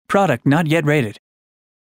Product not yet rated.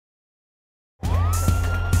 Hey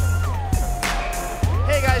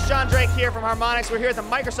guys, John Drake here from Harmonix. We're here at the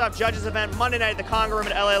Microsoft Judges event Monday night at the Conga Room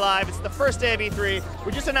at LA Live. It's the first day of E3.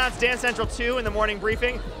 We just announced Dance Central 2 in the morning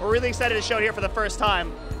briefing. We're really excited to show it here for the first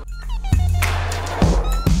time.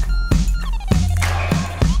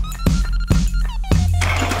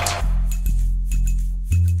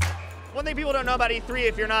 One thing people don't know about E3,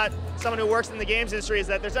 if you're not someone who works in the games industry, is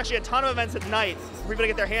that there's actually a ton of events at night for people to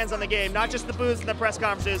get their hands on the game. Not just the booths and the press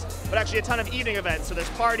conferences, but actually a ton of evening events. So there's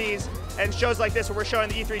parties and shows like this where we're showing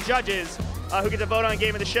the E3 judges who get to vote on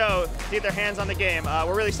game of the show to get their hands on the game.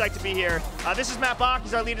 We're really psyched to be here. This is Matt Bach.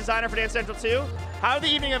 He's our lead designer for Dance Central 2. How are the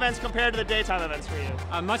evening events compared to the daytime events for you?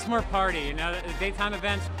 Much more party. You know, the daytime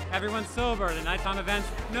events, everyone's sober. The nighttime events,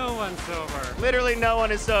 no one's sober. Literally no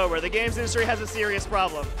one is sober. The games industry has a serious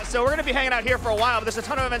problem. So we're going to be hanging out here for a while, but there's a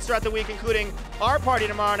ton of events throughout the week, including our party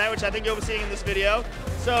tomorrow night, which I think you'll be seeing in this video.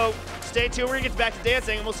 So stay tuned. We're going to get back to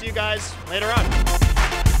dancing, and we'll see you guys later on.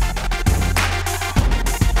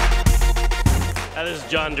 This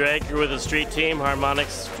is John Drake. We're with the Street Team,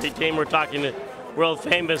 Harmonix Street Team. We're talking to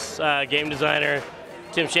world-famous game designer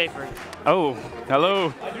Tim Schafer. Oh,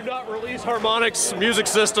 hello. I do not release Harmonix music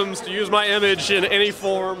systems to use my image in any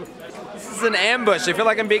form. This is an ambush. I feel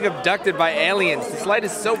like I'm being abducted by aliens. This light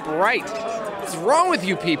is so bright. What's wrong with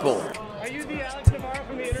you people? Are you the Alex Navarro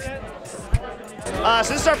from the internet?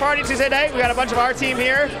 So this is our party Tuesday night. We got a bunch of our team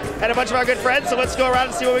here and a bunch of our good friends, so let's go around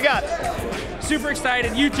and see what we got. Super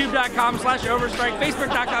excited. YouTube.com/Overstrike,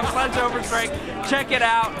 Facebook.com/Overstrike. Check it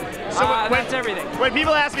out. So that's everything. When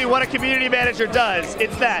people ask me what a community manager does,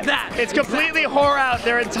 it's that. It's completely whore out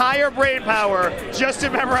their entire brain power just to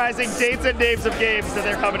memorizing dates and names of games that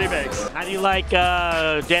their company makes. How do you like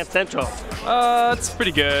Dance Central? It's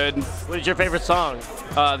pretty good. What is your favorite song?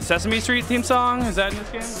 The Sesame Street theme song, is that in this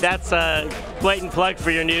game? That's a blatant plug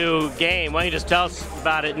for your new game. Why don't you just tell us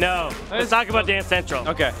about it? No, let's talk about Dance Central.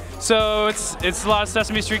 Okay, so it's a lot of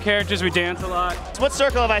Sesame Street characters. We dance a lot. So what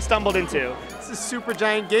circle have I stumbled into? This is Super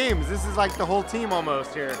Giant Games. This is like the whole team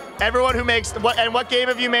almost here. Everyone who makes, what game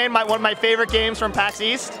have you made? One of my favorite games from PAX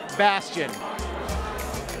East? Bastion.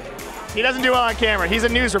 He doesn't do well on camera. He's a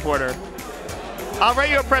news reporter. I'll write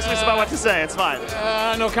you a press release about what to say. It's fine.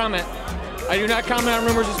 No comment. I do not comment on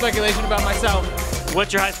rumors or speculation about myself.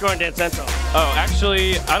 What's your high score in Dance Central? Oh,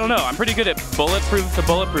 actually, I don't know. I'm pretty good at Bulletproof, the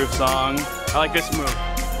Bulletproof song. I like this move.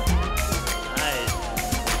 Nice.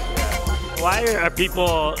 Why are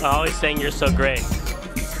people always saying you're so great?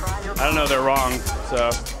 I don't know, they're wrong, so.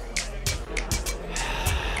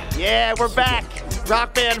 Yeah, we're back.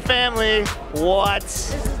 Rock Band family. What?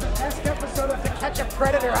 This is the best episode of To Catch a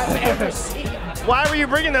Predator I've ever seen. Why were you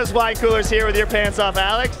bringing those wine coolers here with your pants off,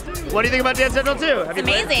 Alex? What do you think about Dance Central 2? It's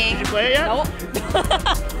amazing. Did you play it yet? Nope.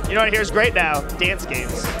 You know what here's great now? Dance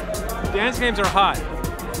games. Dance games are hot.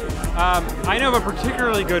 I know of a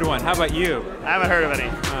particularly good one. How about you? I haven't heard of any.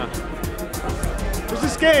 There's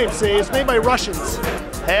this game, see? It's made by Russians.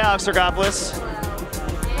 Hey, Alex Sergopoulos.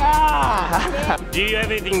 Do you have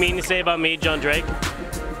anything mean to say about me, John Drake?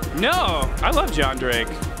 No, I love John Drake.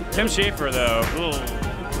 Tim Schafer, though. Ooh.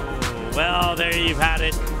 Well, there you've had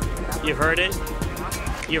it. You've heard it.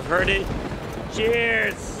 You've heard it.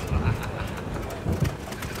 Cheers.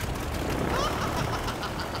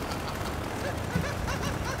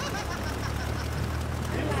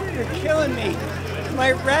 You're killing me.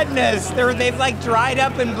 My retinas, they've like dried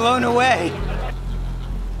up and blown away.